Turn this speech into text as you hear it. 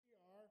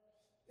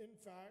in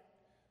fact,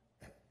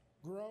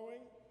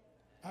 growing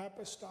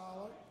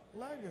apostolic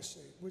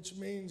legacy, which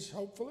means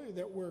hopefully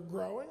that we're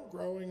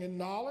growing in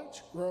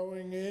knowledge,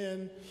 growing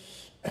in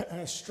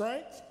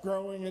strength,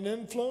 growing in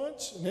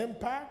influence and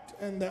impact,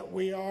 and that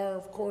we are,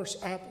 of course,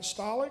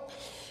 apostolic,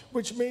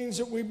 which means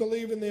that we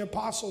believe in the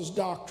apostles'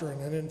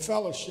 doctrine and in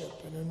fellowship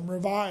and in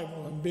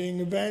revival and being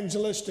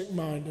evangelistic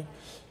minded,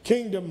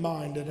 kingdom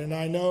minded. And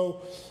I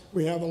know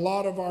we have a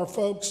lot of our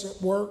folks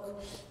that work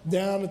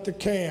down at the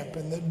camp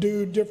and that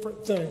do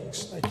different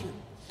things, thank you,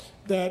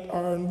 that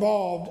are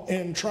involved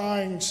in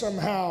trying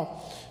somehow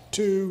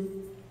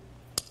to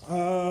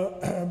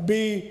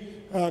be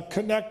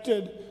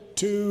connected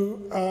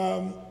to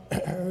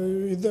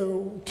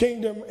the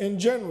kingdom in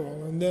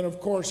general, and then of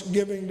course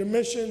giving to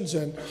missions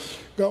and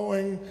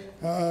going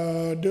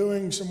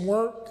doing some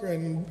work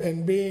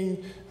and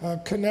being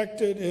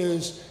connected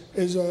is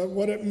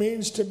what it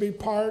means to be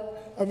part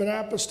of an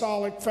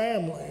apostolic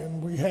family.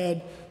 And we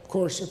had, of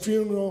course, a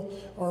funeral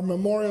or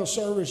memorial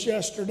service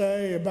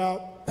yesterday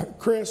about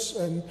Chris,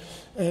 and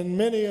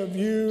many of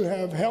you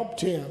have helped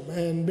him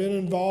and been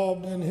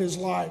involved in his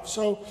life.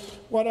 So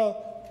what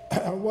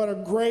a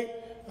great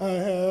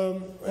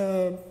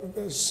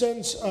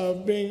sense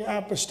of being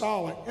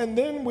apostolic. And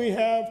then we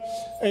have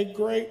a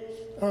great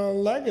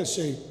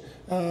legacy,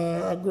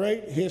 a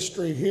great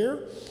history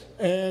here,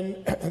 and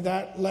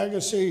that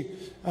legacy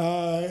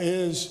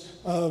is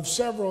of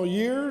several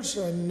years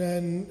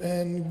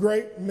and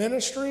great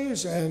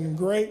ministries and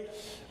great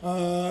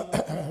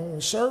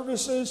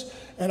services,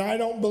 and I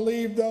don't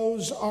believe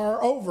those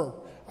are over.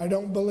 I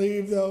don't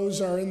believe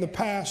those are in the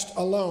past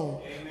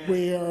alone. Amen.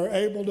 We are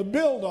able to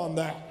build on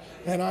that,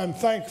 and I'm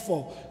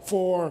thankful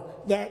for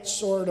that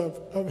sort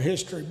of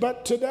history.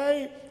 But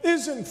today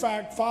is in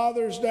fact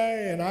Father's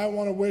Day, and I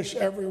want to wish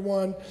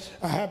everyone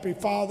a happy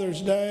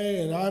Father's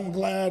Day, and I'm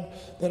glad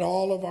that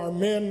all of our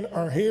men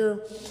are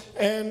here.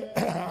 And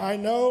I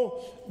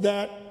know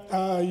that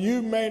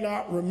you may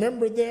not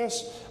remember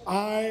this.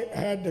 I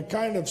had to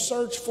kind of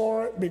search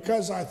for it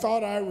because I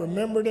thought I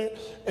remembered it,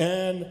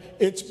 and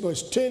it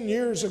was 10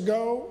 years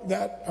ago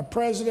that a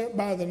president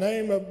by the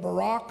name of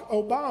Barack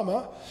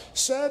Obama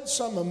said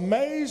some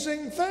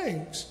amazing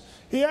things.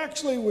 He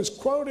actually was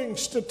quoting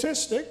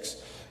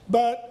statistics,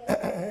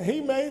 but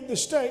he made the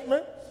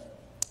statement,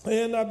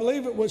 and I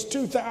believe it was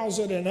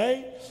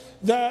 2008,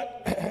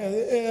 that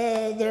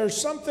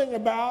there's something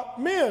about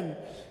men.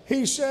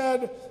 He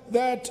said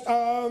that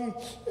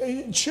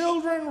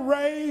children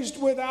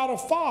raised without a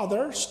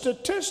father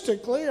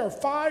statistically are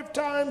 5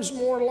 times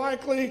more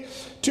likely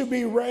to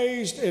be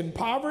raised in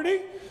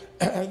poverty.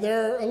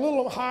 They're a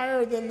little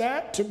higher than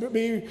that to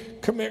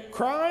commit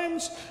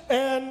crimes,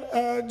 and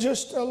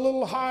just a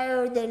little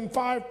higher than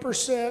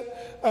 5%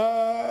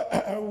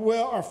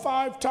 are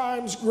 5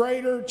 times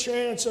greater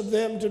chance of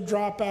them to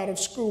drop out of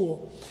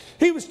school.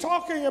 He was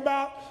talking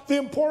about the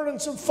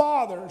importance of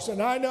fathers,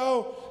 and I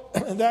know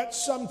that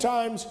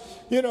sometimes,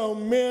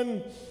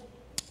 men,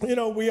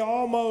 we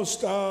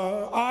almost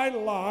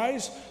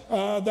idolize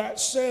that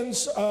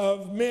sense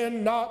of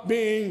men not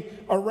being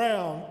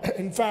around.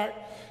 In fact,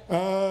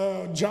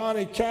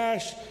 Johnny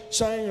Cash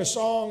sang a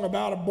song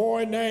about a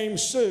boy named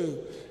Sue,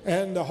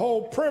 and the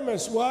whole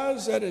premise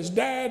was that his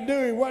dad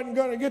knew he wasn't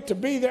going to get to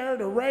be there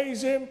to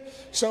raise him,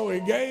 so he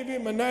gave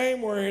him a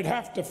name where he'd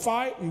have to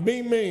fight and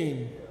be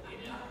mean.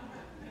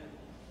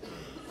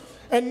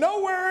 And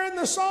nowhere in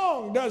the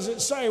song does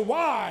it say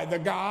why the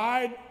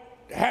guy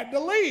had to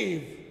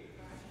leave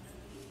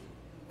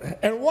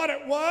and what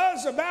it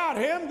was about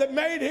him that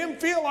made him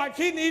feel like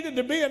he needed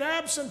to be an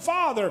absent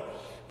father,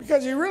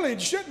 because he really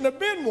shouldn't have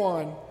been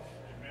one.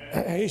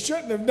 He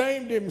shouldn't have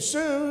named him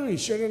Sue. He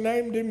should have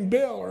named him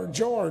Bill or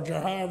George, or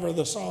however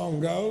the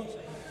song goes.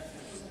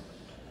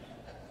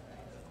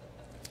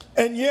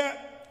 And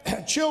yet,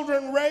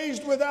 children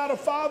raised without a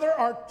father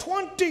are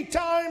 20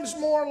 times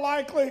more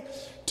likely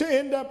to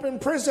end up in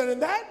prison.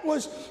 And that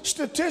was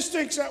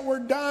statistics that were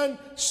done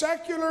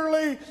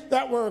secularly,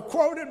 that were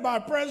quoted by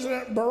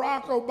President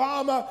Barack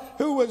Obama,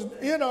 who was,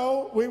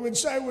 we would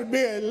say would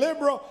be a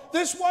liberal.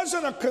 This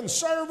wasn't a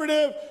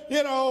conservative,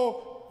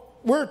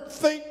 we're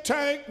think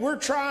tank, we're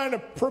trying to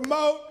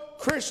promote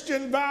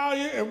Christian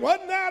value. It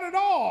wasn't that at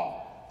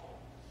all.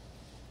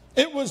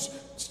 It was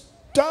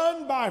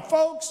done by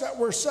folks that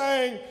were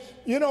saying,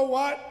 you know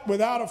what,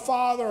 without a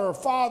father or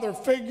father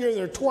figure,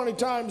 they're 20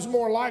 times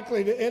more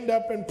likely to end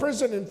up in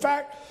prison. In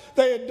fact,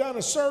 they had done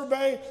a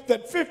survey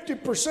that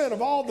 50%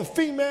 of all the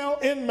female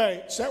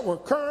inmates that were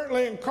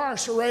currently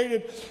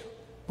incarcerated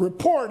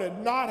reported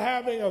not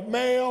having a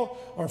male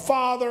or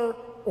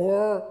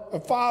a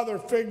father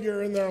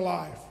figure in their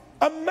life.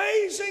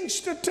 Amazing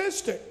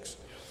statistics,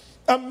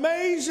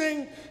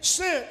 amazing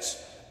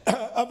sense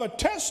of a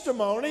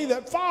testimony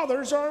that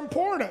fathers are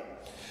important.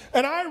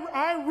 And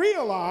I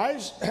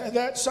realize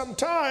that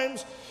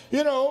sometimes,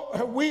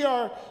 we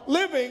are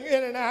living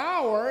in an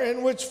hour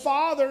in which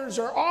fathers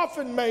are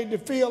often made to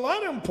feel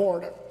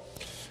unimportant.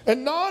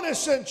 and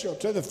non-essential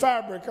to the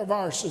fabric of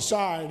our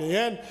society.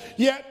 And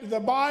yet the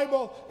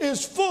Bible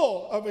is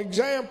full of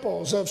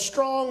examples of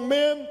strong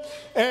men,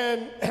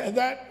 and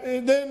that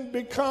then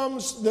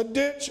becomes the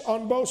ditch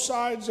on both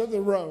sides of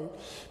the road.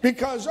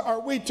 Because are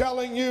we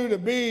telling you to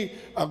be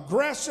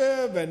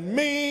aggressive and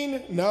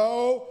mean?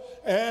 No.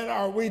 And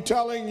are we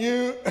telling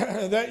you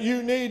that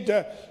you need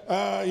to,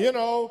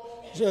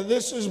 so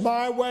this is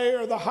my way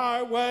or the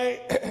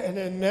highway,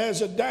 and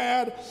as a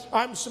dad,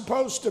 I'm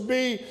supposed to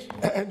be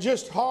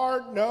just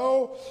hard?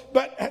 No.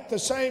 But at the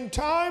same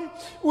time,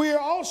 we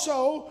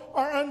also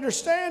are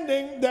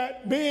understanding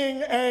that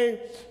being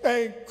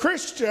a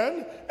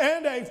Christian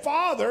and a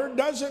father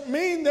doesn't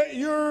mean that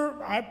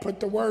you're, I put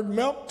the word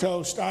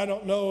milquetoast. I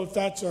don't know if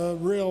that's a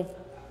real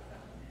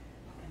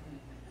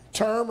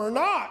term or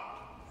not.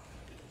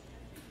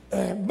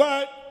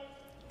 But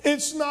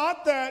it's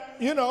not that,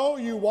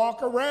 you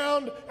walk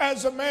around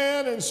as a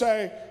man and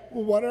say,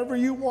 well, whatever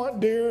you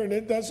want, dear, and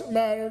it doesn't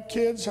matter.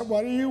 Kids,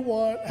 what do you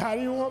want? How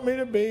do you want me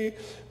to be?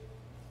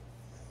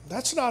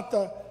 That's not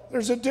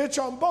there's a ditch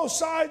on both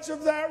sides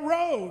of that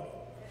road.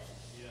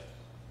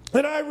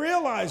 And I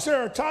realize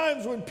there are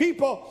times when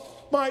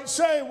people might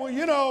say, well,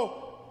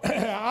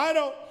 I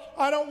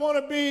don't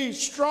want to be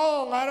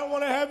strong. I don't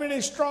want to have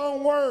any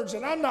strong words.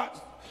 And I'm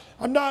not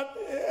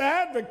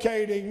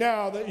advocating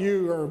now that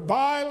you are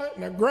violent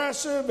and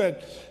aggressive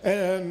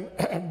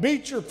and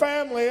beat your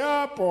family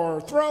up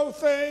or throw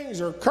things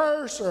or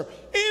curse or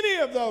any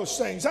of those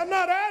things. I'm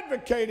not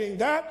advocating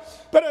that.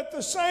 But at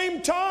the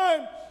same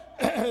time,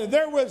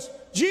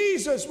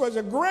 Jesus was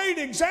a great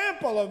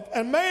example of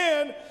a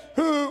man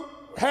who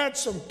had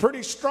some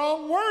pretty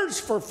strong words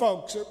for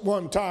folks at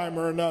one time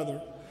or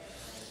another.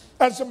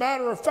 As a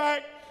matter of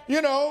fact,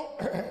 he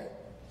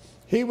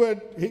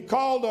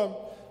called them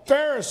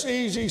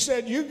Pharisees. He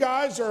said, you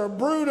guys are a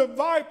brood of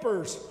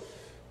vipers,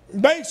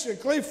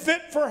 basically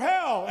fit for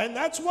hell. And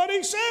that's what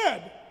he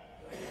said.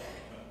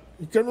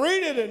 You can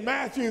read it in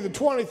Matthew, the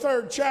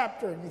 23rd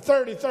chapter, the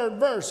 33rd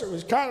verse. It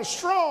was kind of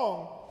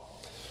strong.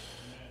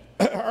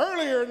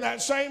 Earlier in that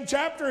same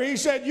chapter, he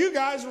said, you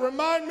guys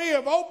remind me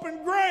of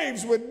open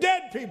graves with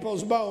dead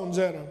people's bones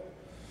in them.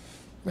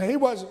 Now, he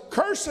wasn't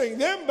cursing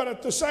them, but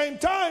at the same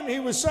time, he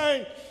was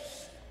saying,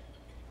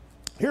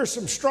 here's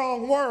some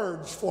strong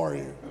words for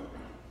you.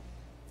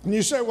 And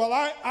you say, well,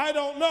 I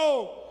don't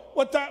know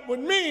what that would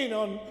mean.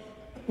 On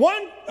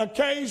one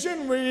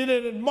occasion, read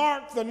it in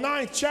Mark, the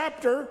 9th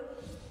chapter,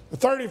 the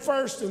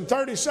 31st and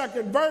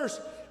 32nd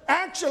verse,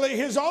 actually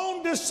his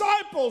own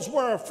disciples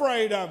were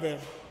afraid of him.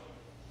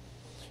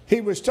 He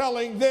was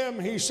telling them,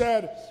 he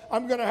said,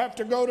 I'm going to have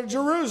to go to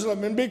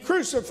Jerusalem and be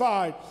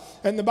crucified.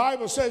 And the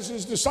Bible says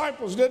his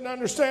disciples didn't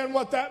understand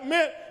what that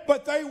meant,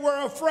 but they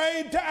were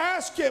afraid to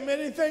ask him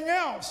anything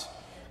else.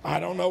 I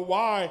don't know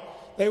why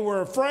they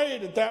were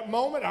afraid at that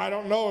moment. I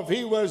don't know if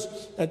he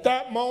was at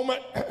that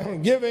moment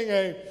giving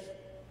a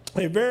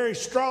very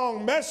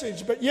strong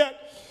message, but yet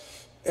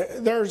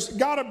there's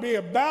got to be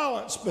a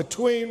balance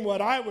between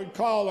what I would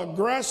call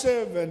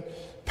aggressive and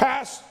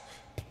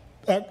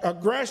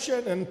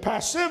aggression and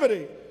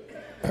passivity,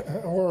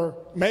 or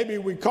maybe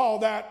we call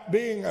that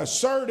being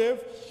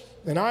assertive.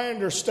 And I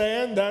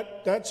understand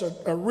that that's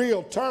a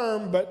real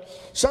term, but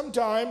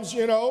sometimes,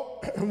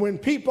 when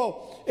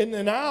people in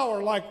an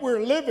hour like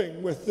we're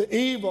living with the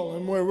evil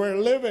and where we're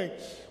living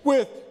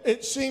with,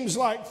 it seems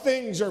like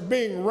things are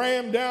being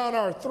rammed down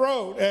our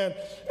throat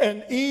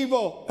and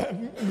evil,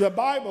 the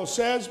Bible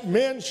says,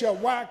 men shall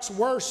wax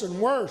worse and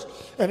worse.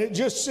 And it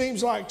just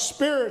seems like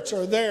spirits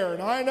are there.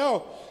 And I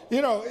know,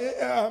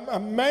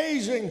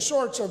 amazing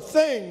sorts of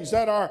things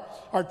that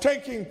are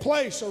taking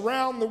place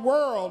around the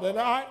world.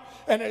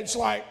 And it's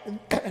like,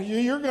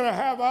 you're going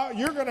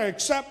to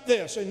accept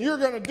this, and you're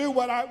going to do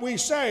what we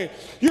say.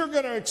 You're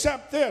going to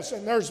accept this.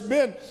 And there's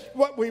been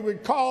what we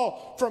would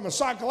call, from a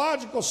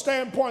psychological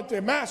standpoint, the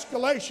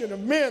emasculation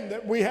of men,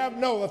 that we have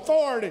no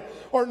authority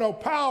or no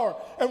power.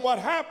 And what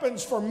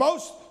happens for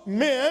most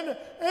men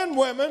and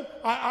women,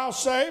 I'll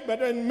say,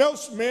 but in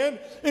most men,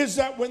 is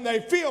that when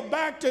they feel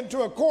backed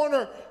into a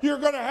corner, you're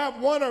going to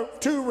have one or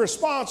two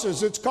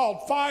responses. It's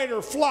called fight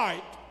or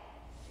flight.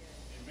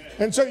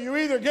 And so you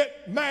either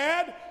get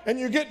mad and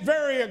you get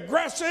very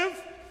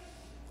aggressive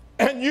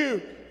and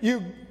you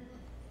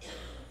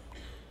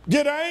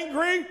get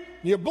angry,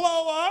 you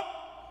blow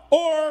up,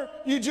 or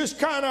you just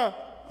kind of,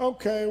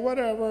 okay,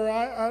 whatever,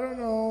 I don't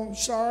know,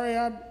 sorry,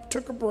 I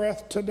took a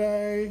breath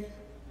today.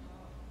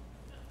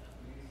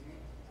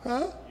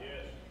 Huh?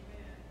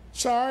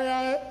 Sorry,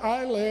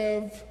 I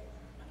live.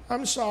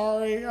 I'm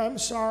sorry. And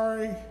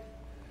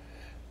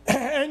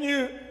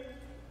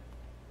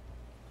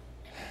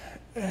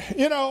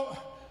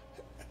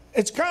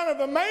it's kind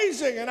of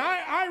amazing. And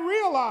I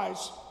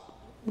realize,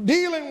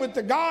 dealing with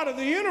the God of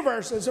the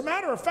universe, as a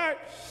matter of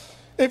fact,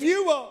 if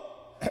you will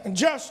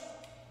just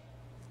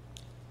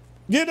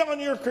get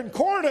on your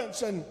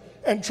concordance and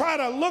try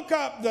to look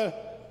up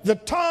the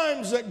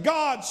times that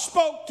God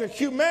spoke to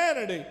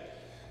humanity,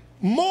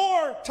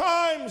 more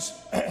times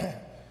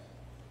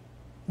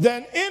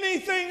than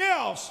anything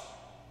else,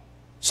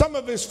 Some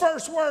of his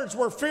first words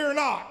were, "Fear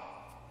not.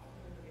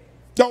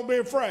 Don't be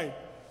afraid."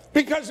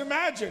 Because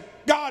imagine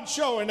God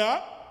showing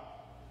up.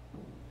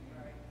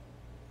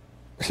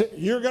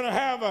 You're going to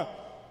have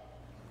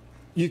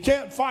you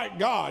can't fight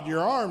God.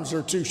 Your arms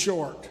are too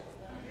short.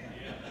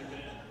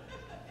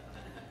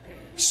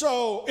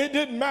 So it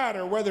didn't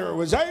matter whether it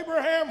was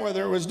Abraham,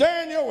 whether it was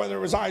Daniel, whether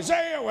it was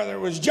Isaiah, whether it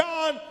was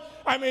John.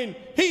 I mean,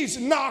 he's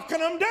knocking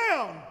them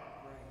down.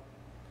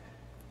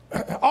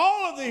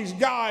 All of these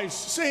guys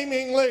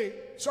seemingly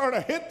sort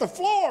of hit the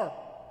floor.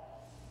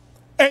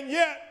 And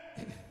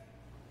yet,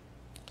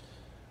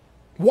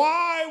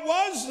 why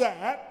was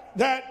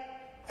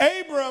that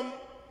Abram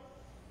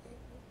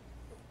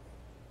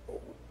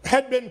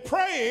had been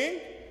praying?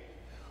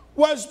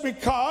 Was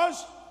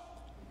because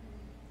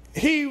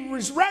he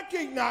was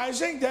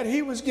recognizing that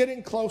he was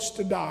getting close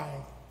to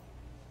dying.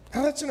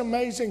 Now that's an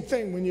amazing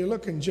thing when you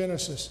look in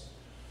Genesis.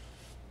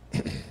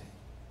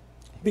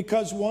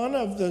 Because one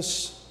of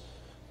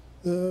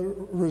the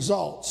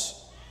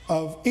results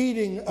of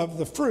eating of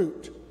the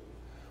fruit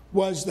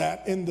was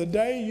that in the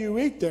day you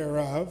eat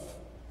thereof,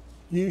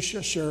 you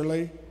shall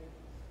surely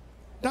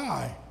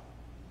die.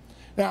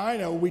 Now I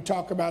know we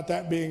talk about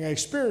that being a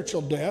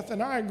spiritual death,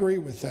 and I agree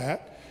with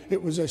that.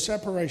 It was a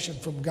separation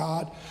from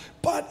God.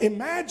 But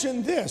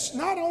imagine this.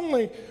 Not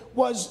only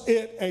was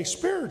it a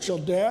spiritual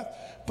death,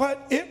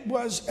 but it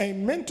was a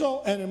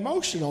mental and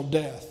emotional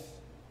death.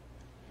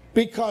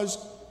 Because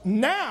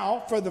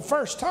now, for the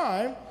first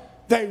time,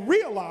 they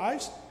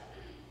realized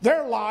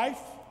their life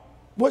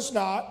was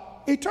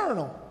not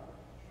eternal.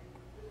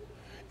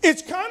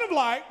 It's kind of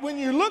like when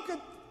you look at,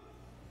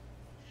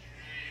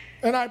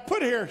 and I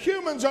put here,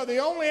 humans are the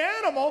only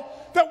animal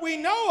that we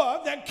know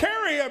of that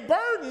carry a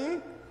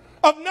burden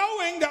of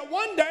knowing that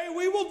one day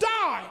we will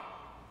die.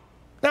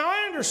 Now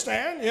I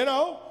understand,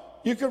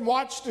 you can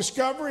watch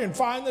Discovery and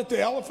find that the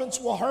elephants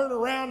will herd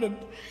around a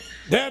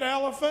dead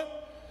elephant.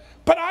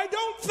 But I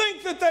don't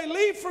think that they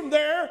leave from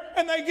there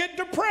and they get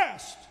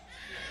depressed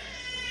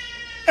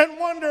and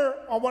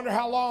I wonder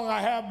how long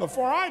I have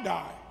before I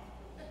die.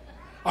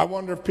 I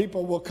wonder if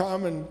people will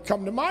come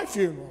to my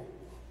funeral.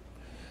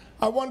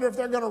 I wonder if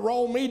they're going to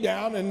roll me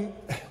down, and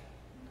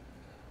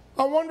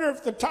I wonder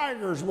if the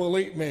tigers will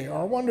eat me, or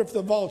I wonder if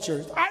the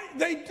vultures.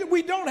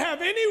 We don't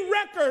have any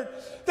record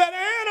that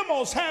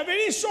animals have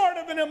any sort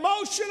of an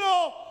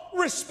emotional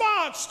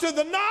response to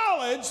the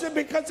knowledge,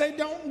 because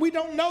we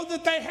don't know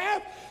that they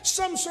have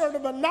some sort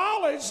of a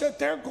knowledge that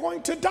they're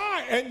going to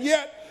die. And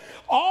yet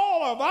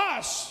all of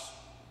us,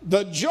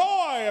 the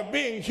joy of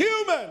being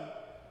human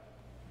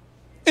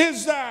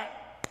is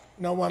that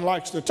no one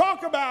likes to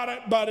talk about it,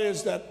 but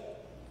is that,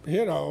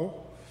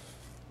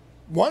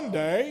 one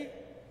day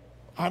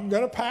I'm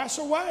going to pass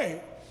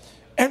away.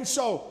 And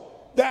so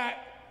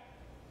that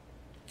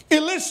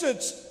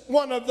elicits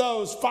one of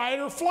those fight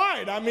or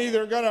flight. I'm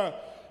either going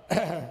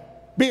to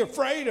be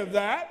afraid of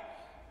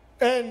that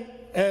and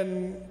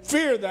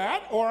fear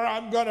that, or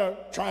I'm going to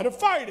try to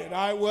fight it.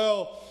 I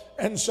will.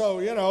 And so,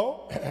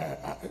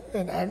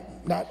 and I'm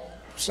not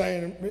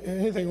saying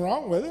anything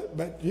wrong with it,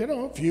 but,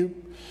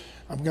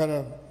 I'm going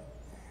to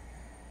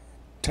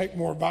take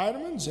more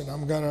vitamins, and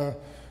I'm going to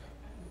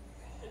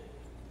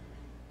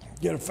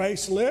get a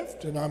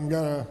facelift, and I'm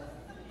going to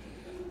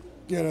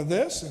get a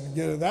this and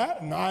get a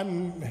that. And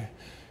I'm,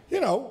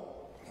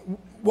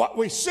 what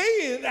we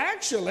see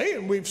actually,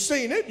 and we've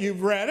seen it,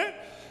 you've read it,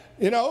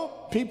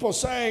 people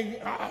saying,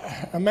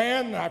 a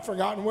man, I've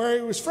forgotten where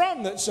he was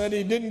from, that said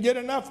he didn't get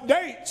enough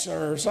dates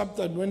or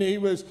something when he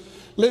was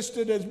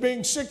listed as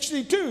being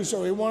 62,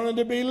 so he wanted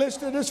to be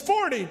listed as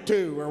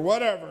 42 or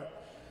whatever.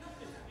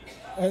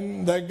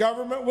 And the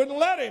government wouldn't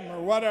let him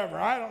or whatever.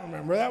 I don't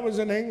remember. That was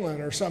in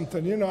England or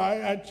something.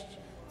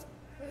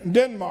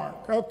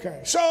 Denmark.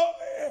 Okay. So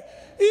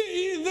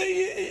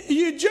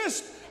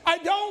I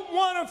don't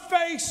want to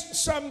face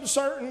some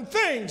certain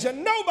things,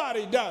 and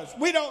nobody does.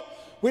 We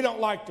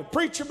don't like to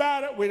preach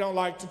about it. We don't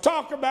like to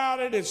talk about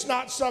it. It's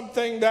not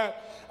something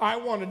that I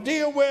want to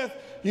deal with.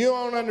 You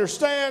don't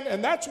understand.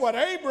 And that's what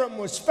Abram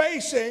was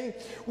facing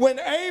when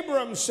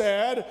Abram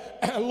said,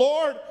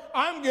 Lord,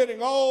 I'm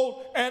getting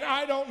old and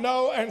I don't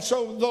know. And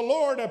so the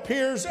Lord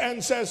appears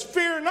and says,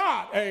 fear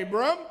not,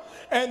 Abram.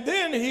 And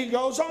then he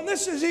goes on.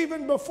 This is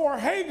even before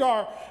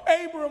Hagar.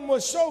 Abram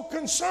was so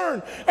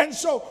concerned. And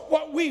so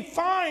what we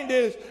find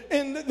is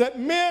that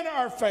men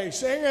are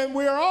facing, and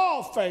we're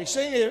all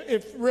facing,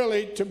 if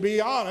really to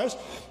be honest,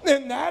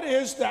 and that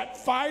is that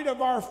fight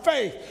of our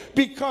faith.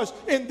 Because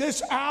in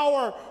this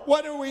hour,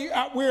 what are we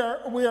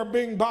are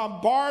being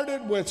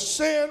bombarded with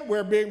sin.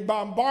 We're being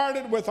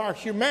bombarded with our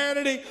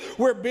humanity.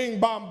 We're being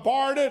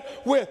bombarded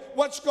with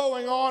what's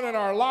going on in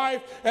our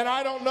life. And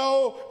I don't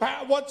know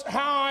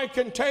how I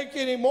can take take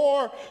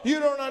anymore. You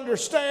don't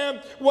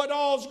understand what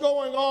all's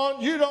going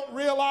on. You don't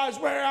realize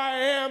where I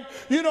am.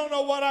 You don't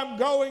know what I'm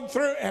going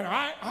through. And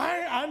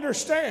I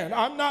understand.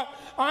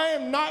 I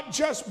am not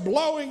just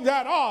blowing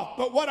that off.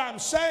 But what I'm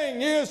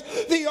saying is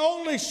the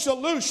only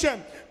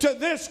solution to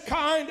this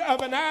kind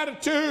of an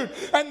attitude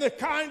and the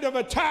kind of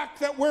attack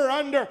that we're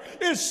under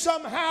is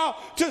somehow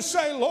to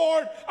say,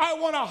 Lord, I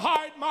want to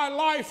hide my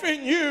life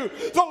in you.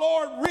 The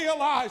Lord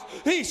realized,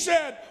 he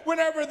said,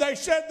 whenever they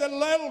said the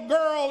little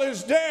girl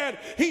is dead,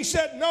 he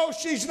said, no,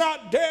 she's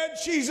not dead,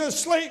 she's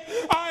asleep.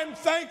 I'm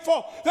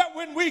thankful that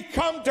when we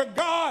come to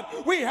God,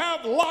 we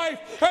have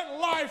life and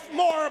life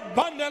more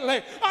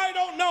abundantly. I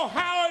don't know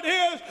how it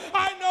is.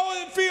 I know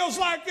it feels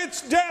like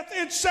it's death,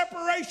 it's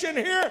separation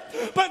here,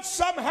 but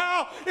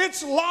somehow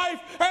it's life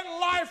and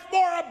life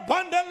more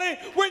abundantly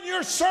when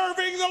you're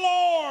serving the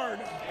Lord.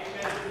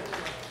 Amen.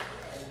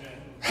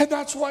 And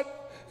that's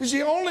what is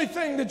the only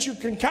thing that you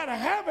can kind of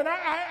have. And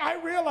I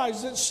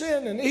realize that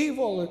sin and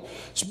evil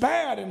is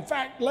bad. In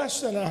fact,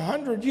 less than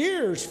 100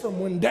 years from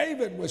when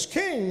David was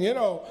king, you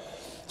know,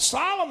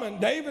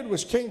 David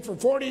was king for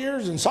 40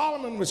 years and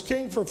Solomon was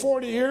king for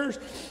 40 years.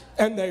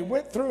 And they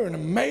went through an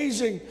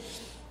amazing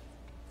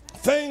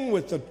thing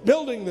with the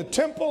building the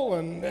temple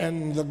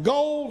and the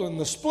gold and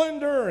the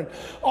splendor and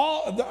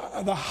all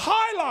the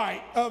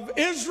highlight of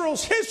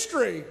Israel's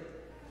history.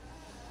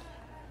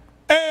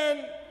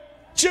 And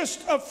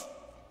just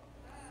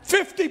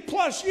 50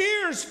 plus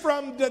years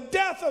from the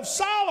death of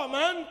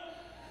Solomon,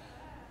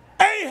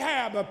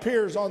 Ahab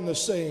appears on the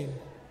scene.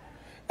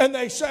 And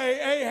they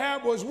say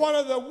Ahab was one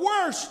of the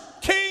worst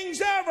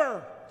kings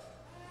ever.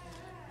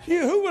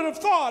 Who would have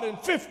thought in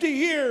 50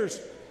 years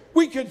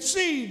we could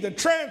see the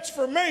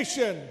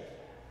transformation?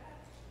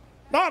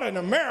 Not in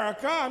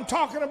America, I'm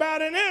talking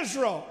about in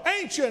Israel,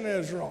 ancient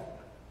Israel.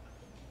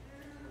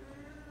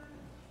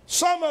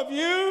 Some of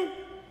you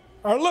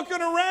are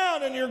looking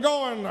around and you're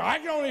going, I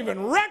don't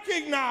even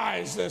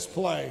recognize this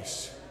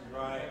place.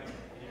 Right.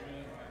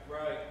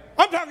 Right.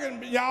 I'm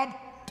talking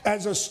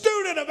as a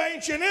student of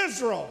ancient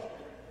Israel,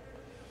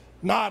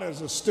 not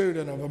as a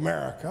student of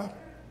America.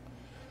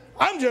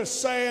 I'm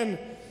just saying,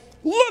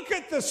 look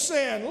at the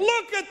sin.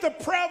 Look at the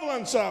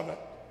prevalence of it.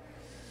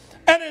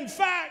 And in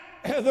fact,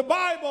 the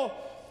Bible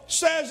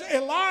says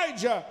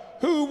Elijah,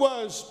 who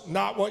was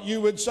not what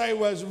you would say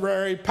was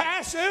very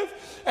passive,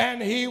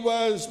 and he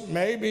was,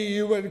 maybe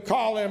you would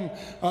call him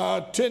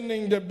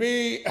tending to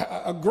be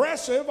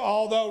aggressive,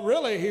 although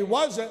really he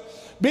wasn't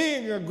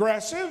being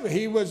aggressive.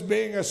 He was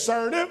being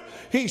assertive.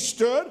 He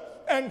stood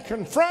and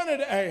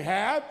confronted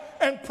Ahab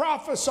and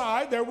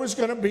prophesied there was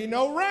going to be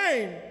no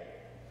rain.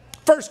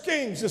 1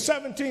 Kings, the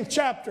 17th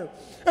chapter.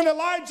 And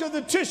Elijah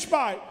the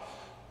Tishbite,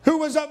 who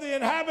was of the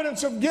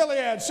inhabitants of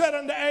Gilead, said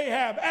unto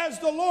Ahab, as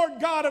the Lord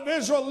God of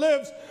Israel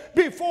lives,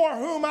 before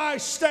whom I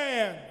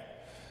stand.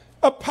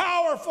 A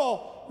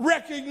powerful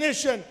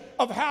recognition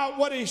of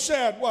what he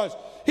said was,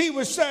 he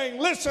was saying,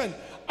 listen,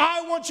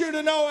 I want you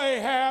to know,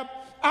 Ahab,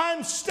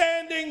 I'm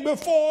standing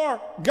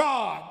before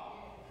God.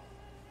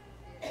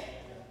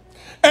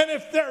 And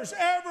if there's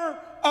ever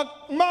a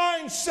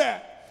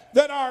mindset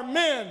that our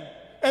men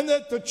and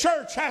that the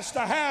church has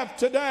to have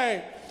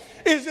today,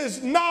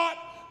 is not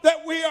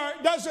that we are,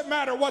 it doesn't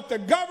matter what the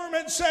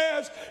government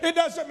says, it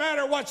doesn't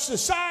matter what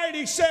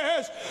society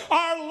says,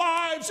 our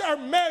lives are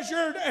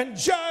measured and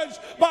judged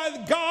by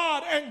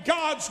God and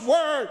God's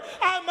word.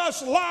 I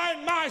must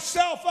line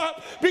myself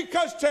up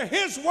because to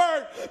his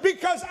word,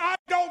 because I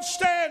don't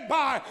stand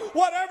by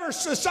whatever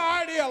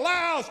society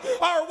allows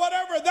or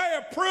whatever they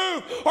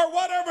approve or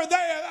whatever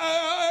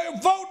they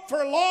vote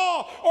for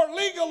law or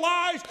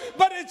legalize,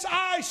 but it's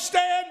I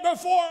stand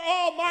before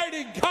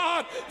Almighty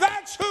God.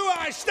 That's who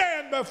I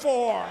stand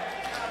before.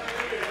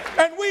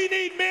 And we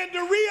need men to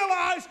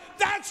realize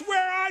that's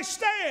where I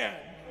stand.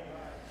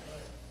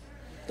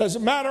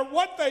 Doesn't matter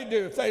what they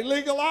do. If they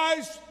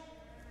legalize,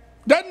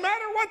 doesn't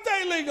matter what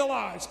they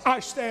legalize.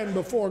 I stand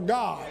before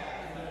God.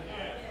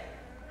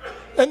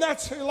 And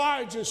that's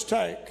Elijah's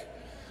take.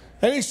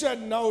 And he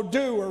said, no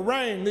dew or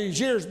rain these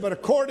years, but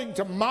according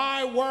to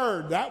my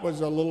word. That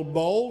was a little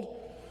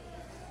bold.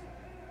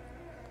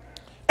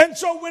 And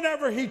so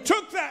whenever he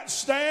took that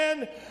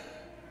stand,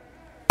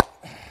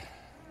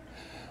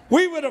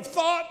 we would have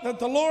thought that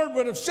the Lord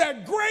would have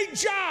said, great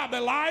job,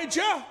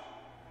 Elijah.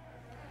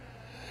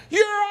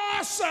 You're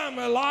awesome,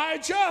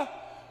 Elijah.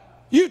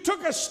 You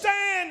took a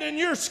stand in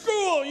your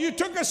school. You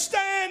took a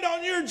stand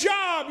on your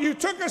job. You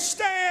took a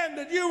stand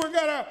that you were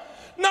going to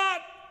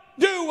not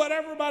do what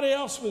everybody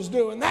else was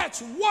doing.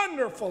 That's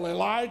wonderful,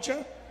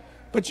 Elijah.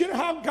 But you know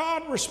how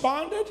God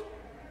responded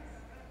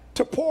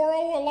to poor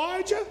old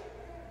Elijah?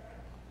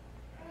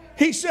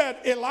 He said,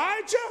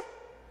 Elijah,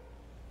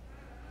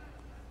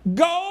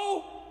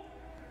 go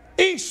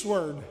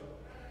eastward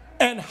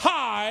and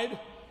hide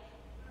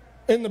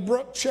in the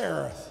brook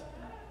Cherith.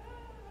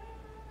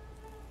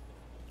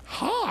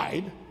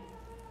 Hide?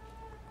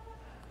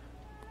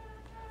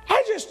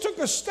 I just took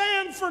a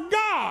stand for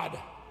God.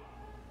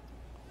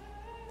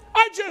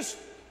 I just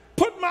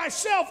put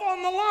myself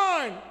on the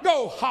line.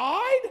 Go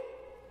hide?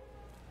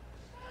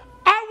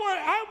 I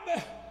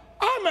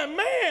I'm a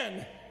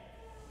man.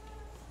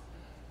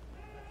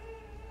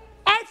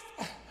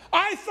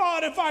 I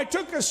thought if I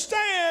took a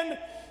stand,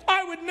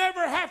 I would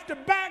never have to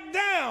back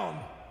down.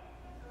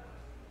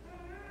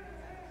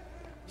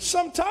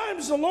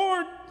 Sometimes the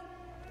Lord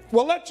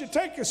will let you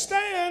take a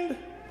stand,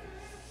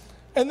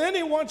 and then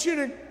He wants you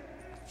to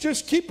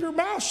just keep your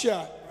mouth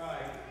shut.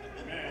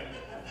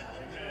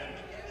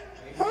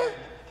 Huh?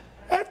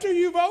 After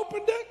you've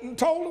opened it and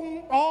told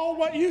them all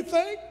what you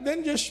think,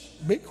 then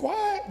just be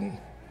quiet and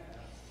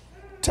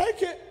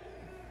take it.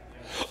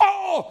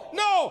 Oh,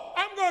 no,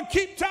 I'm going to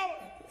keep telling.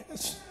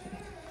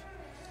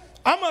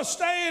 I'm going to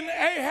stay in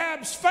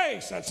Ahab's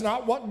face. That's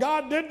not what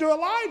God did to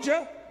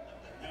Elijah.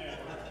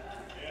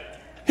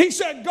 He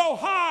said, go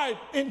hide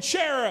in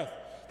Cherith,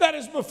 that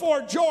is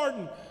before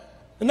Jordan,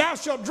 and thou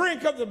shalt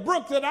drink of the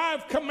brook that I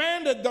have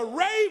commanded the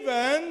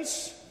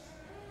ravens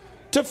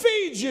to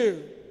feed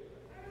you.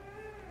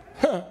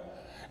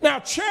 Now,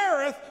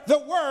 Cherith, the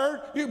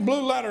word,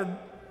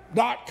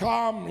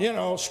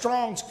 blueletter.com,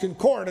 Strong's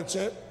Concordance,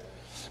 it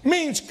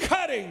means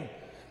cutting.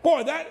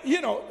 Boy, that,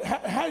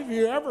 have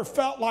you ever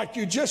felt like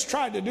you just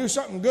tried to do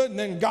something good and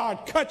then God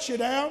cut you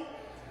down?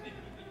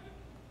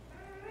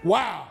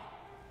 Wow.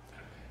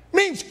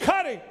 Means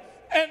cutting.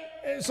 And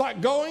it's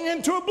like going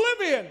into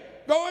oblivion,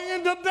 going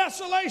into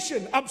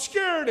desolation,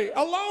 obscurity,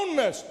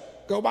 aloneness.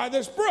 Go by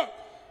this brook.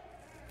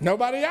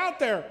 Nobody out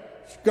there.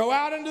 Go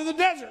out into the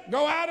desert.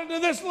 Go out into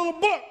this little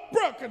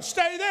brook and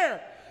stay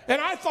there. And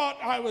I thought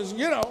I was,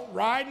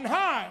 riding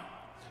high.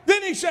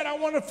 Then he said, I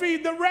want to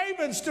feed the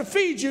ravens to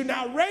feed you.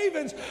 Now,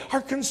 ravens are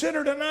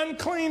considered an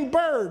unclean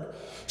bird.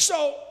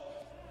 So,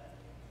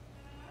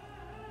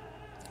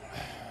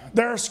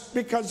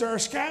 because they're a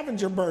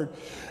scavenger bird.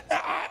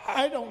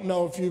 I don't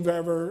know if you've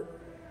ever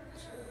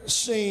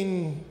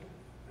seen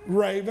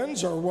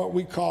ravens or what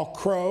we call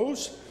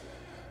crows.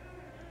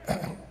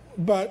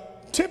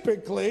 But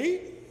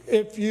typically,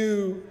 if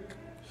you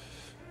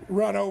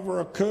run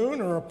over a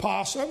coon or a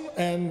possum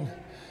and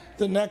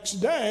the next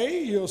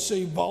day you'll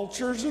see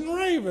vultures and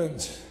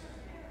ravens.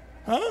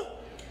 Huh?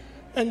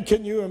 And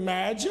can you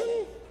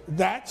imagine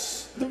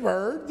that's the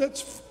bird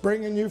that's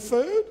bringing you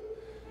food?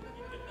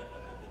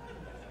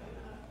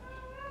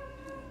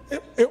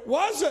 It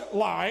wasn't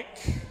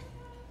like,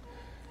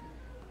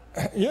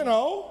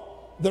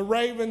 the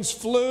ravens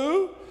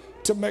flew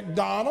to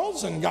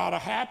McDonald's and got a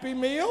Happy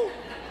Meal.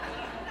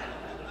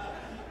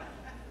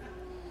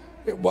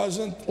 It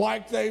wasn't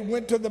like they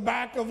went to the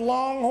back of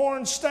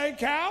Longhorn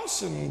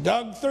Steakhouse and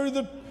dug through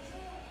the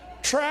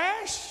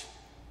trash.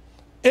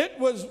 It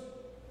was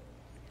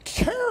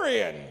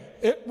carrion.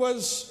 It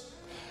was,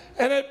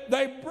 and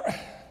they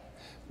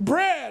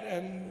bread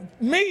and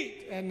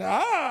meat and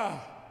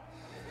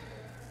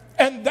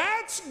And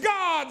that's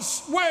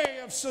God's way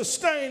of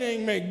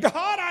sustaining me. God,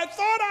 I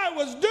thought I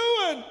was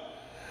doing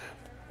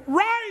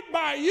right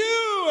by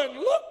you, and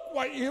look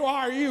what you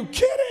are. Are you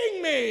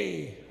kidding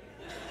me?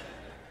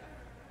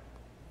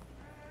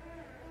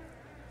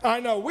 I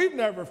know we've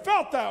never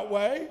felt that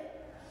way.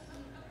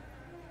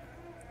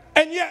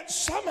 And yet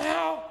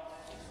somehow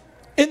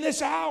in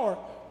this hour,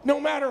 no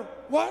matter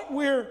what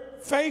we're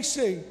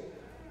facing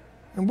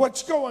and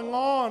what's going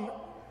on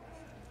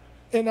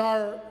in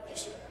the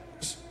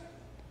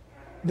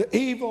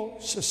evil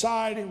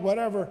society,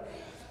 whatever,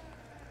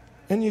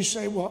 and you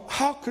say, well,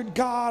 how could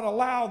God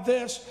allow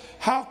this?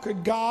 How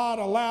could God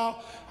allow?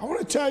 I want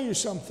to tell you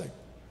something.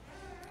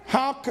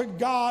 How could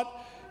God?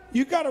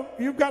 You've got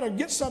to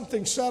get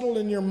something settled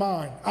in your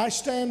mind. I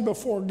stand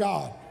before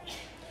God.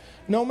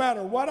 No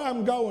matter what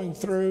I'm going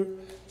through,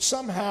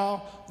 somehow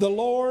the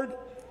Lord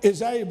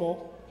is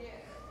able.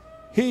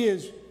 He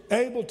is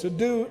able to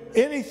do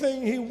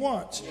anything He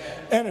wants.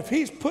 And if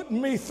He's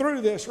putting me through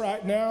this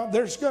right now,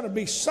 there's going to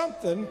be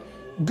something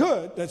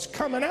good that's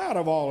coming out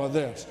of all of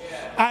this.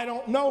 I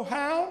don't know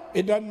how.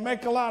 It doesn't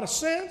make a lot of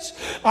sense.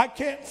 I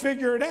can't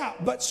figure it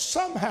out. But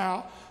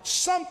somehow,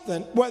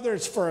 something, whether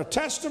it's for a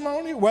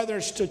testimony, whether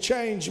it's to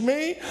change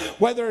me,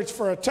 whether it's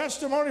for a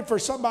testimony for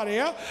somebody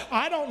else,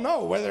 I don't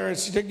know. Whether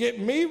it's to get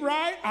me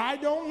right, I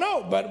don't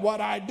know. But what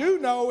I do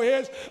know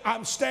is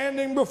I'm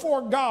standing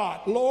before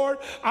God. Lord,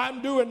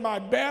 I'm doing my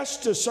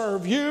best to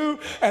serve you,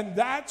 and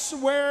that's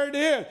where it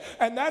is.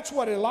 And that's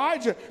what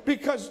Elijah,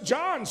 because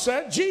John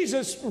said,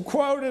 Jesus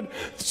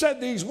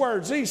said these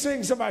words, these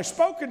things have I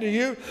spoken to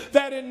you,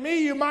 that in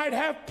me you might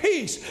have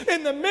peace.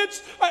 In the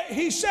midst,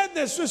 he said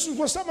this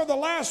was some of the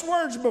last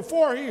words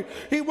before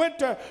he went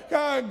to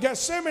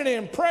Gethsemane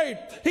and prayed.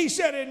 He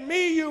said, in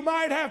me you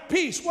might have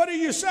peace. What are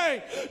you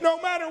saying?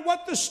 No matter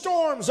what the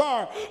storms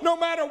are, no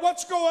matter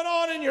what's going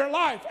on in your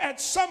life,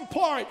 at some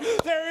point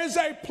there is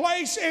a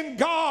place in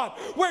God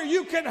where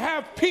you can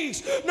have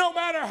peace. No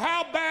matter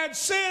how bad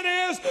sin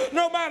is,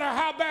 no matter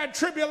how bad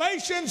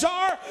tribulations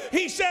are,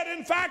 he said,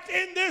 in fact,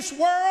 in this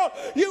world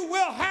you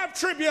will have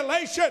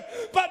tribulation,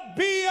 but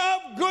be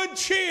of good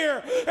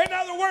cheer. In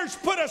other words,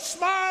 put a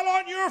smile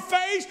on your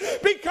face,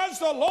 because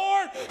the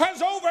Lord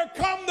has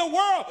overcome the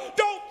world.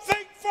 Don't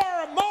think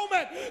for a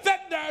moment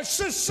that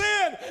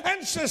sin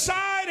and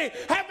society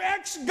have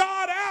X'd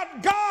God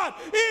out, God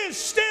is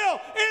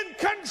still in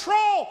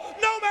control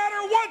no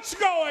matter what's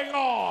going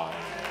on.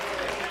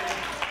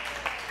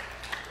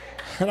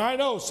 And I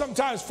know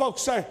sometimes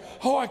folks say,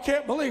 oh, I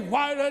can't believe,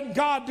 why doesn't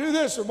God do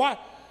this? Or why?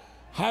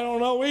 I don't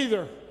know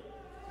either.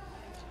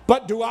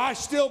 But do I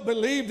still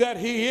believe that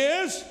He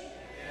is?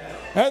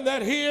 And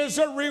that He is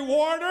a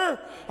rewarder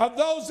of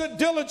those that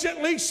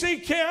diligently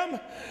seek Him?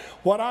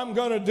 What I'm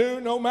going to do,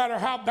 no matter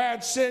how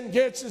bad sin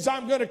gets, is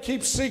I'm going to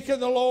keep seeking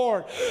the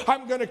Lord.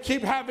 I'm going to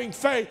keep having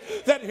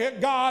faith that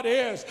God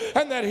is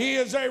and that He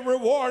is a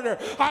rewarder.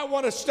 I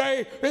want to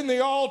stay in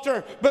the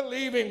altar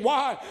believing.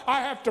 Why?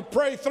 I have to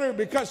pray through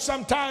because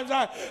sometimes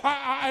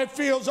it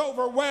feels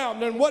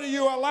overwhelmed. And what are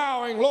you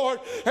allowing, Lord?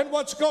 And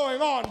what's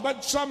going on?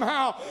 But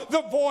somehow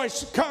the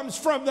voice comes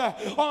from the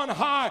on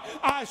high.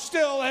 I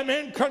still am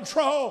in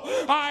control.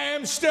 I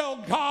am still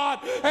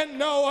God and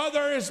no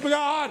other is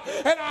God.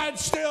 And I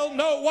still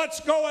know what's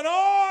going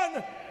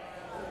on.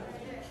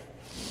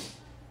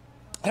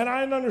 And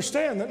I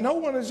understand that no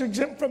one is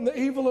exempt from the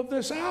evil of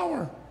this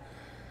hour.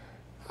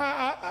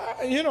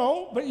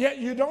 But yet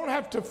you don't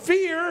have to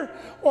fear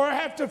or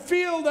have to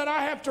feel that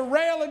I have to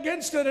rail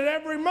against it at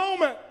every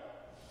moment.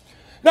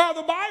 Now,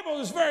 the Bible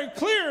is very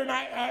clear, and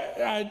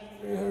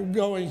I'm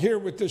going here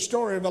with the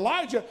story of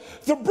Elijah.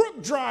 The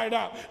brook dried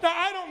up. Now,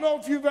 I don't know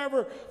if you've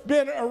ever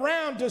been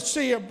around to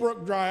see a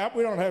brook dry up.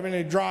 We don't have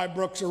any dry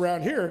brooks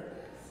around here.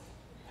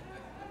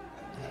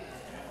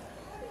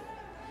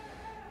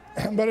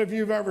 But if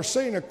you've ever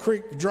seen a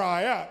creek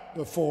dry up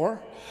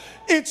before,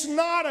 it's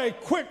not a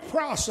quick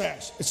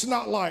process. It's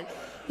not like,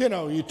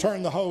 you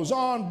turn the hose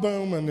on,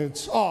 boom, and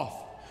it's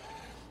off.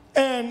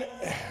 And,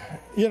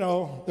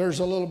 there's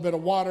a little bit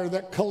of water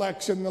that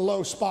collects in the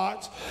low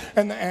spots,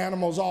 and the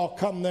animals all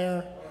come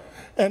there.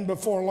 And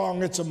before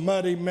long, it's a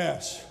muddy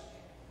mess.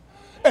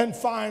 And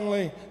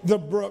finally, the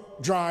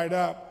brook dried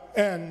up,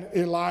 and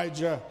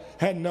Elijah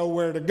had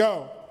nowhere to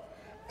go.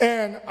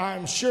 And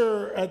I'm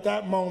sure at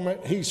that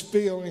moment he's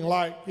feeling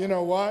like, you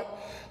know what,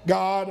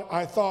 God,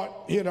 I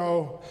thought,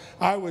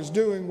 I was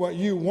doing what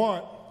you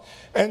want.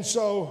 And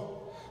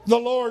so the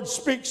Lord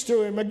speaks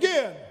to him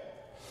again.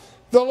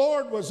 The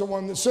Lord was the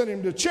one that sent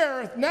him to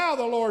Cherith. Now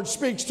the Lord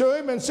speaks to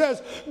him and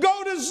says,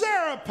 go to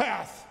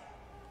Zarephath,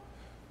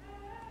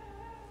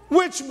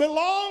 which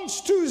belongs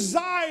to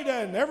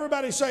Zidon.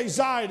 Everybody say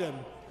Zidon.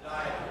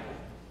 Zidon.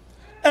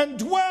 And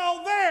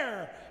dwell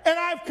there. And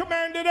I've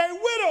commanded a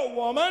widow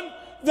woman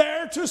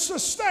there to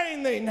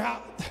sustain thee.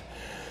 Now,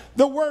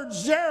 the word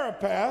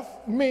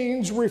Zarephath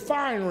means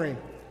refinery.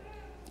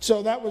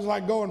 So that was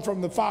like going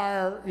from the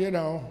fire,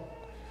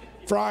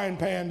 frying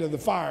pan to the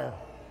fire.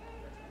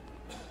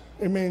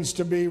 It means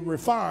to be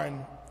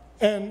refined.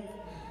 And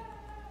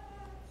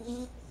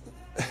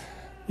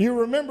you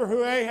remember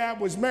who Ahab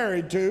was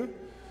married to,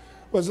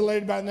 was a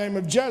lady by the name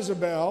of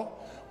Jezebel.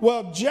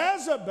 Well,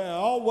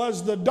 Jezebel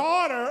was the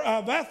daughter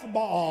of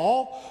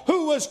Ethbaal,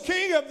 who was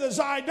king of the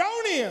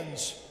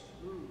Zidonians.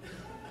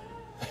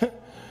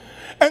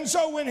 And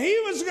so when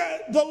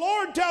the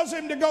Lord tells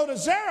him to go to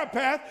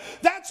Zarephath,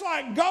 that's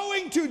like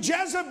going to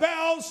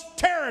Jezebel's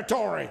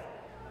territory.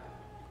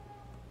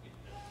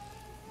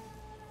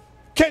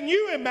 Can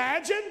you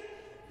imagine?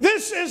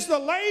 This is the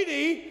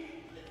lady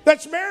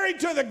that's married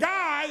to the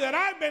guy that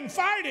I've been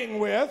fighting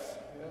with.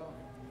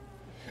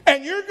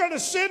 And you're going to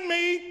send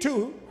me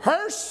to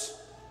her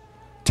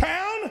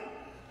town?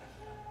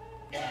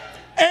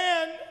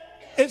 And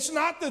it's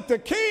not that the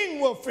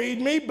king will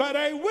feed me, but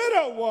a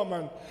widow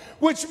woman,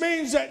 which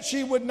means that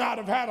she would not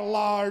have had a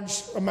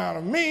large amount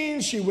of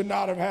means. She would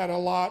not have had a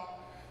lot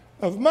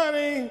of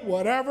money,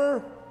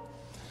 whatever.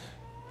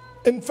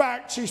 In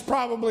fact, she's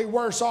probably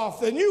worse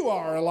off than you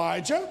are,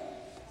 Elijah.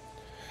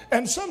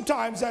 And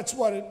sometimes that's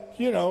what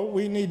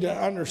we need to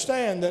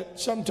understand, that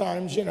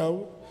sometimes,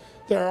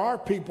 there are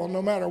people,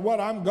 no matter what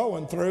I'm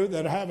going through,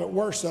 that have it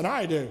worse than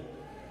I do.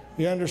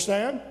 You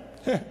understand?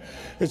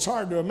 It's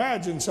hard to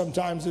imagine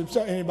sometimes if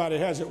anybody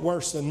has it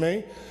worse than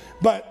me.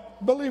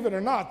 But believe it or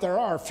not, there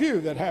are a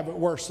few that have it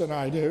worse than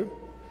I do.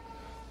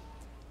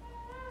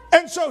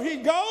 And so he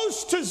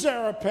goes to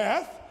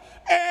Zarephath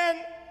and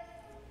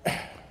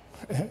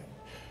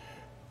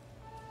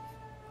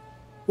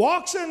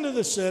walks into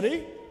the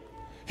city.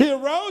 He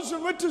arose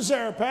and went to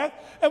Zarephath.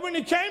 And when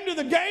he came to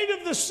the gate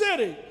of the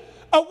city,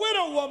 a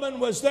widow woman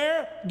was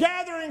there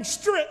gathering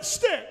sticks.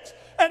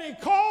 And he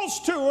calls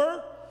to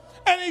her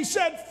and he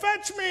said,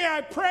 fetch me,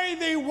 I pray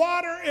thee,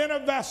 water in a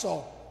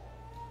vessel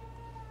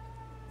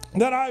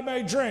that I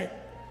may drink.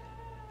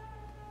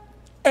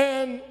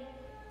 And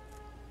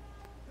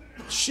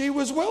she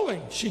was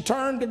willing. She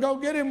turned to go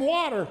get him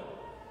water.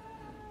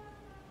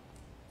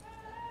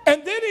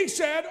 And then he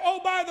said, oh,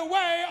 by the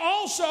way,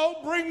 also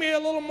bring me a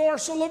little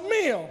morsel of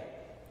meal.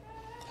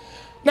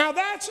 Now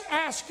that's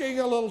asking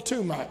a little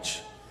too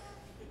much.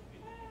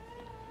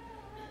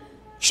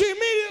 She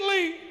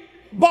immediately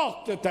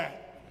balked at that.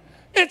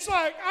 It's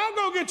like, I'll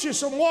go get you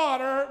some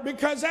water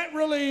because that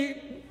really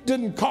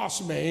didn't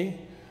cost me.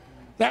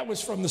 That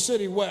was from the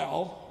city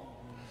well.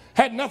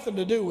 Had nothing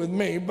to do with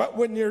me. But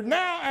when you're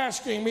now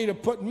asking me to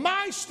put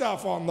my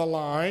stuff on the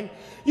line,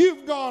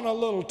 you've gone a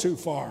little too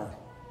far.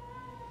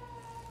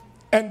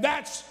 And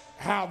that's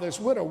how this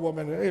widow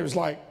woman, it was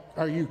like,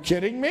 are you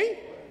kidding me?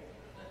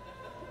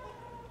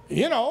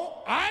 You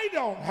know, I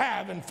don't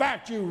have, in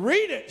fact, you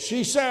read it,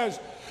 she says,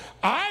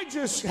 I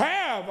just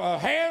have a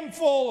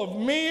handful of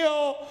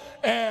meal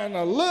and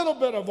a little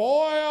bit of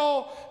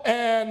oil,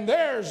 and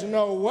there's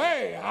no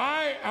way.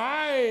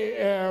 I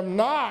am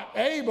not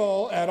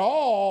able at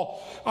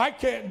all. I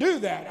can't do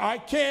that. I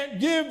can't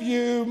give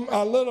you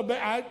a little bit.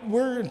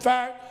 In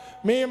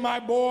fact, me and my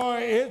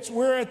boy,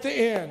 we're at the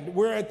end.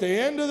 We're at the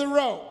end of the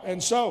rope.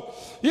 And so,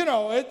 you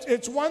know,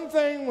 it's one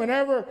thing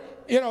whenever,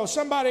 you know,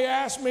 somebody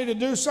asks me to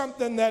do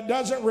something that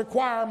doesn't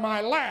require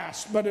my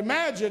last. But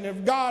imagine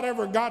if God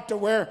ever got to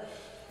where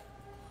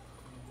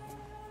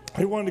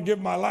he wanted to give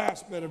my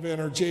last bit of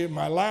energy and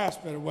my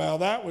last bit of, well,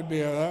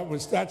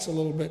 that's a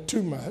little bit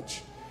too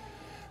much.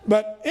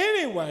 But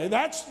anyway,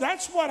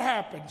 that's what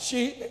happened.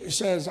 She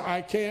says,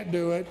 I can't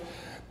do it.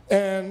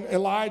 And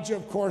Elijah,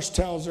 of course,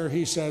 tells her,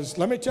 he says,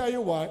 let me tell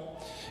you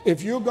what,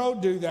 if you go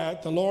do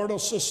that, the Lord will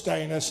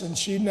sustain us. And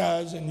she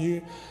does.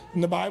 And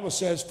the Bible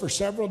says for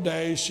several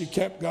days she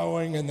kept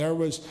going, and there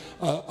was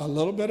a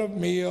little bit of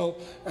meal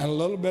and a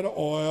little bit of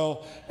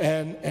oil,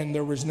 and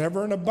there was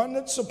never an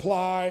abundant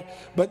supply,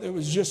 but it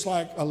was just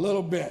like a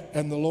little bit.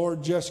 And the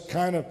Lord just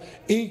kind of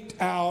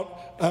eked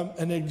out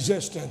an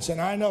existence. And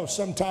I know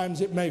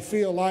sometimes it may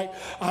feel like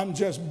I'm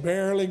just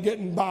barely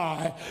getting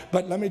by,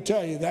 but let me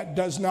tell you, that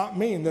does not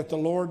mean that the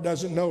Lord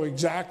doesn't know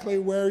exactly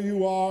where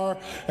you are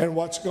and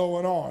what's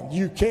going on.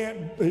 You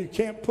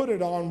can't put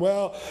it on,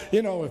 well,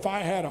 you know, if I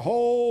had a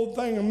whole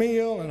thing of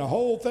meal and a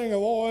whole thing of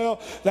oil,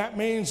 that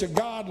means that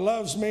God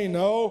loves me.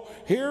 No,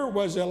 here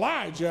was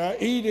Elijah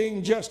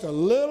eating just a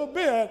little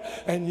bit,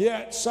 and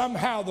yet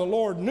somehow the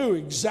Lord knew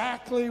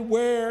exactly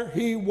where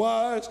he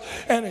was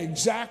and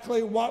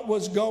exactly what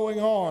was going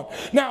on.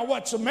 Now,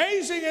 what's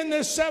amazing in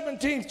this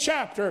 17th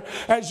chapter,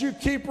 as you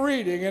keep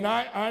reading, and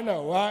I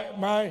know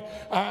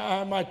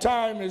my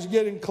time is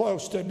getting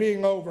close to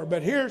being over,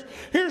 but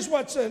here's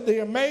what's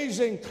the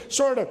amazing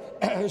sort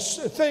of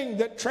thing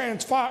that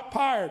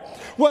transpired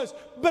was,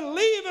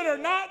 believe it or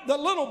not, the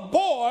little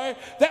boy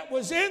that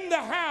was in the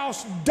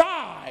house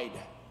died.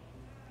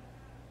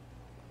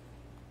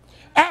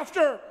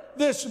 After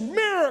this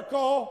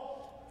miracle,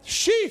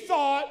 she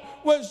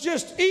thought was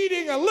just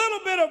eating a little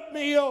bit of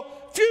meal,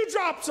 few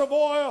drops of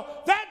oil,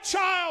 that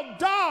child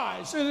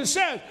dies. And it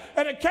says,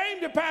 and it came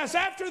to pass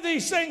after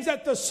these things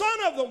that the son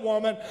of the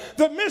woman,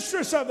 the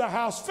mistress of the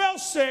house, fell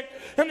sick,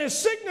 and his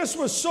sickness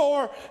was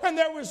sore, and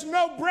there was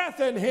no breath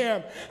in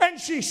him. And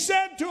she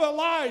said to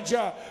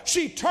Elijah,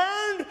 she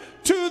turned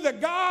to the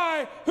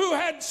guy who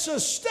had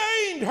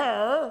sustained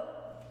her,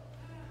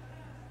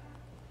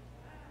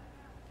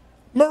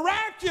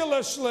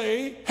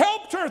 miraculously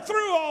helped her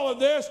through all of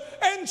this,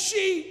 and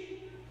she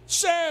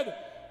said,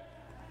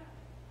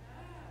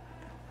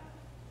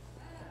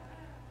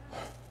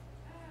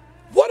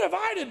 what have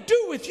I to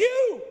do with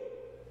you,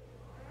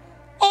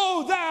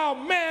 O thou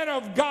man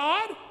of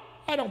God?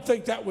 I don't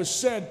think that was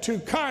said too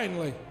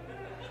kindly.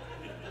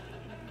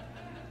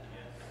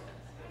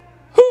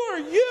 Who are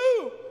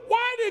you?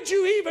 Why did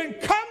you even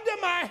come to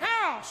my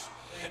house?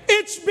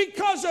 It's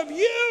because of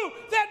you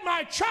that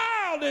my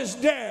child is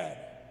dead.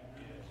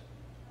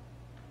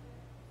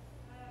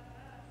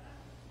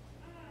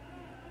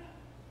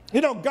 You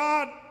know,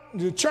 God,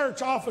 the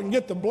church often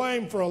get the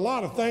blame for a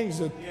lot of things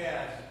that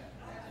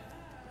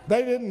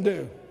they didn't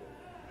do,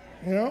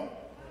 you know.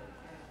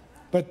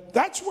 But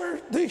that's where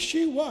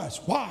she was.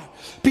 Why?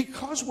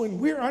 Because when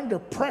we're under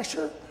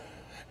pressure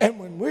and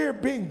when we're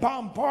being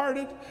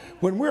bombarded,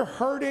 when we're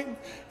hurting,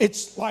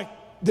 it's like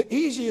the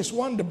easiest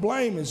one to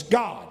blame is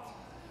God.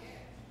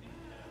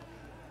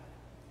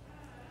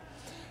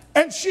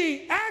 And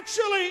she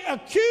actually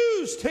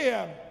accused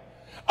him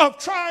of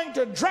trying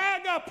to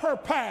drag up her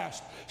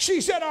past.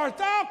 She said, art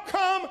thou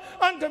come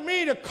unto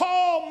me to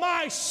call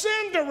my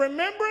sin to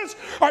remembrance?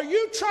 Are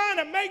you trying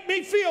to make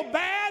me feel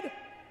bad?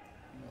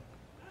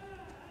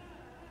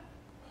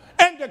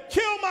 And to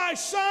kill my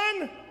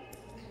son?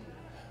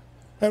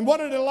 And what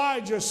did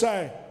Elijah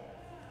say?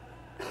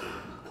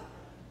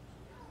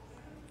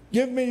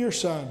 Give me your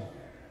son.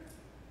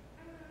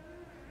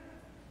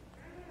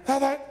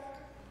 Now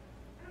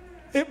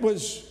it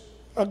was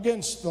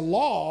against the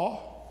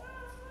law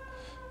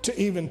to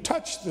even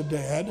touch the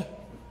dead.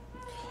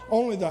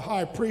 Only the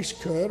high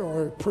priest could,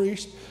 or a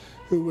priest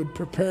who would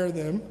prepare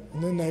them,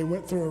 and then they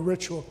went through a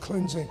ritual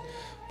cleansing.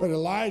 But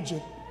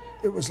Elijah,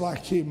 it was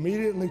like he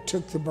immediately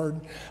took the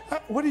burden.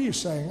 What are you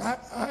saying?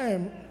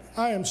 I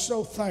am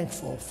so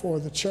thankful for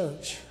the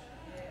church,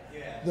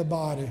 the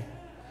body,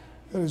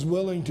 that is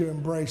willing to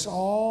embrace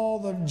all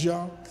the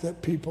junk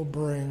that people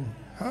bring,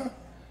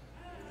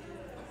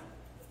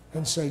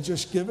 and say,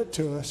 just give it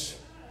to us.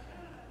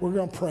 We're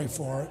going to pray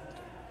for it.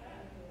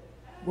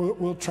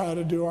 We'll try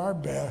to do our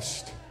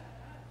best.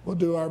 We'll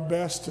do our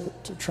best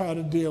to try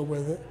to deal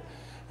with it.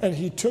 And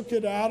he took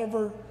it out of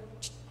her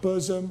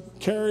bosom,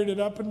 carried it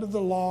up into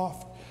the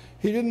loft.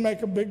 He didn't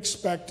make a big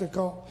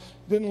spectacle.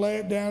 He didn't lay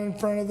it down in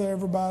front of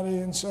everybody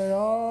and say,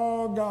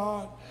 oh,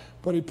 God.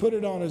 But he put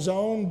it on his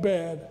own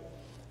bed.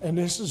 And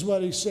this is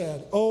what he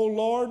said. O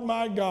Lord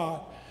my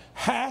God,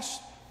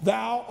 hast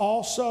thou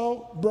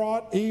also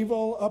brought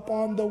evil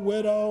upon the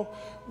widow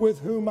with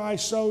whom I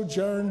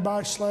sojourned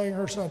by slaying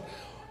her son?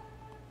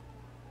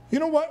 You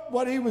know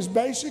what he was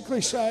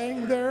basically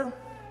saying there?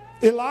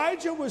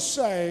 Elijah was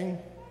saying,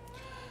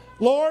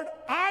 Lord,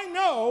 I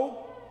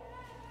know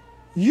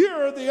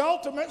you're the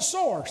ultimate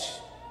source.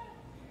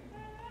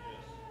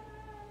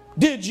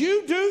 Did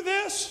you do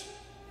this?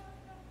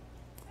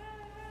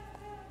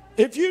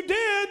 If you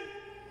did,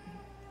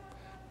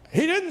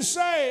 he didn't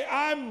say,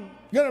 I'm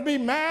going to be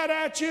mad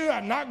at you,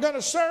 I'm not going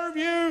to serve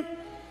you.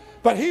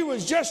 But he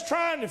was just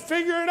trying to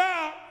figure it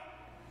out.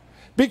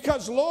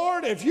 Because,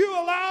 Lord, if you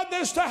allowed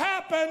this to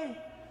happen,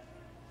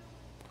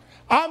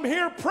 I'm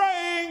here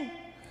praying,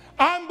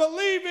 I'm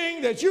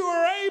believing that you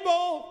are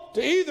able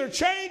to either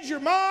change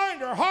your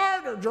mind or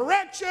heart or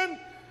direction.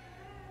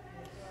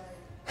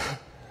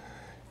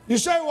 You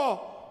say,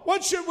 well,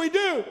 what should we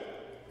do?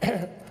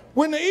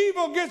 When the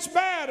evil gets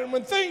bad and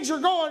when things are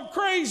going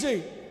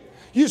crazy,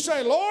 you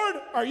say, Lord,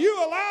 are you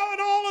allowing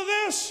all of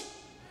this?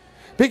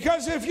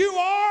 Because if you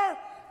are,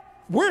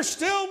 we're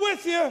still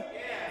with you.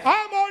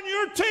 I'm on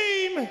your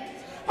team.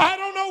 I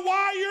don't know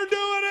why you're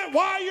doing it,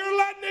 why you're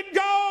letting it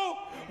go,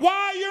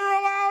 why you're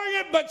allowing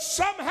it, but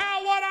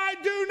somehow what I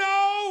do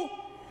know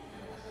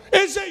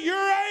is that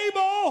you're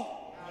able.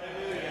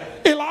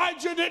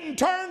 Elijah didn't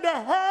turn to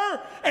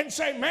her and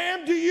say,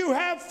 ma'am, do you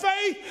have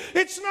faith?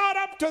 It's not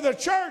up to the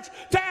church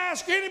to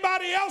ask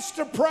anybody else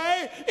to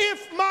pray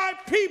if my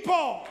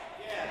people.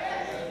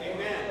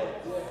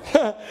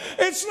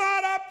 It's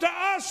not up to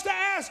us to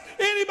ask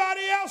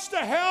anybody else to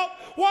help.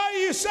 Why do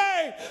you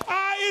say,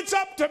 it's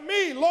up to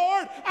me,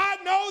 Lord? I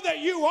know that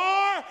you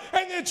are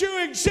and that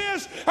you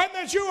exist and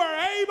that you are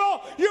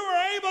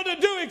able to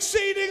do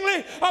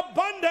exceedingly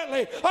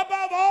abundantly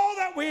above all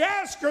that we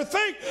ask or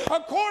think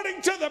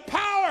according to the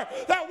power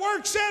that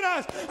works in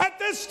us. At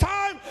this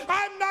time,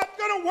 I'm not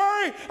going to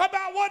worry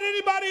about what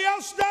anybody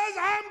else does.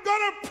 I'm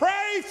going to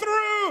pray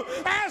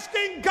through,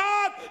 asking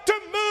God to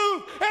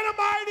move in a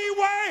mighty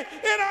way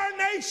in our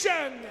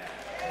nation,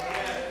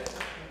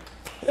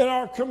 in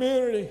our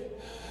community.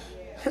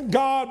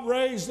 God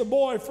raised the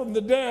boy from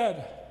the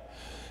dead.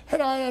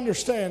 And I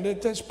understand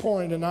at this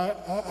point, and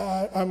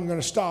I'm going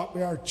to stop.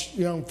 Our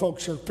young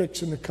folks are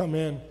fixing to come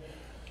in.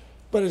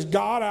 But is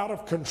God out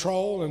of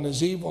control and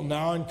is evil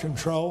now in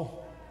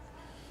control?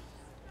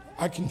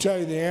 I can tell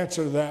you the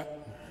answer to that.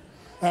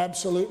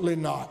 Absolutely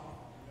not.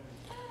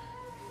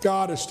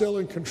 God is still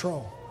in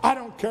control. I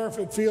don't care if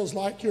it feels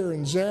like you're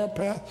in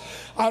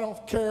Zarephath. I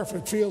don't care if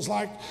it feels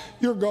like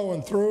you're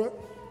going through it.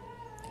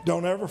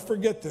 Don't ever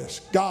forget this.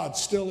 God's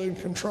still in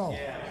control.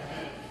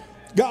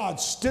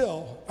 God's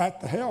still at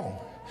the helm.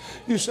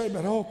 You say,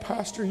 but oh,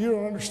 Pastor, you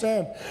don't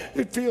understand.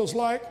 It feels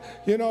like,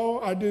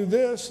 I do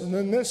this, and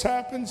then this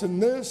happens,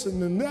 and this,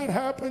 and then that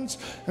happens,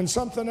 and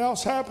something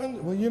else happens.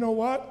 Well, you know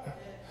what?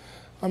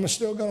 I'm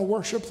still going to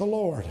worship the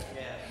Lord.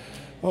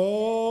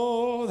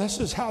 Oh, this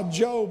is how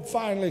Job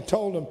finally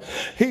told him.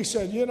 He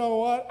said, you know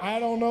what? I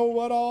don't know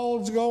what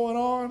all is going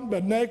on,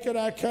 but naked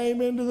I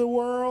came into the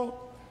world.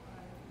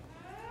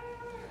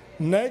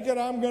 Naked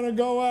I'm going to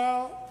go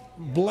out.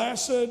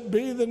 Blessed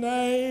be the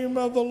name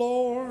of the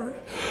Lord.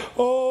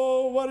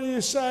 Oh, what are you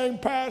saying,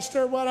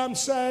 Pastor? What I'm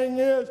saying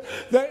is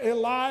that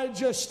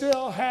Elijah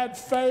still had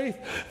faith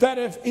that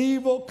if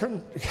evil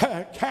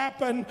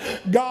happened,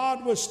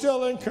 God was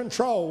still in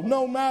control.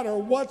 No matter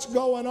what's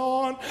going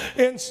on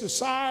in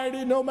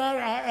society, no matter,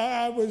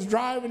 I was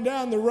driving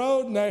down the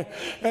road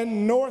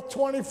and North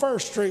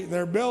 21st Street,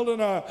 they're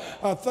building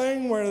a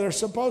thing where they're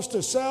supposed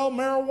to sell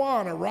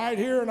marijuana right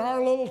here in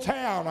our little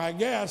town, I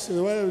guess,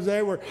 the way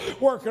they were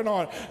working on.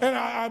 And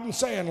I'm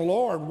saying,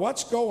 Lord,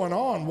 what's going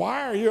on?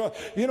 Why are you?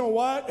 You know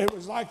what? It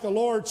was like the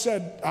Lord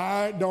said,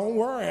 don't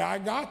worry, I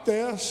got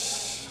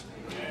this.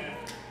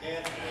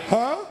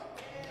 Huh?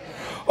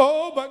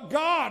 Oh, but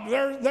God,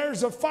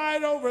 there's a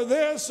fight over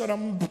this and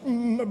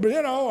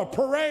a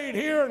parade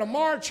here and a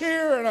march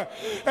here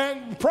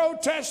and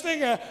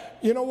protesting.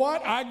 You know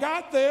what? I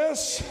got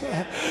this.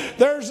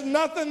 There's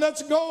nothing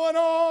that's going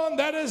on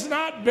that is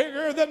not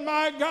bigger than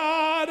my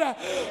God.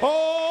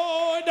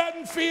 Oh, it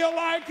doesn't feel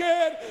like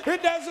it.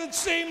 It doesn't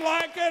seem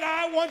like it.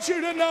 I want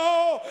you to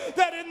know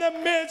that in the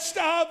midst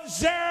of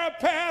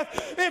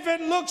Zarephath, if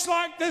it looks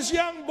like this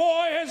young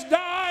boy has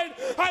died,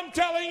 I'm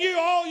telling you,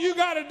 all you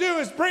got to do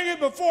is bring it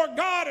before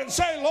God and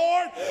say,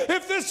 Lord,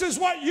 if this is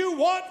what you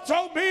want,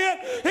 so be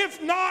it.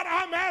 If not,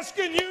 I'm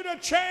asking you to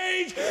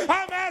change.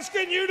 I'm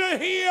asking you to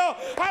heal.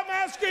 I'm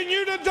asking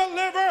you to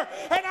deliver.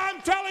 And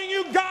I'm telling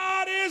you,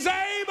 God is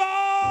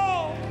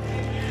able.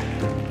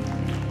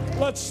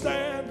 Let's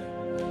stand.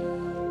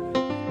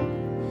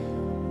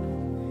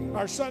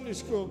 Our Sunday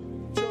school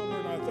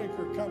children, I think,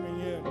 are coming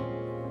in.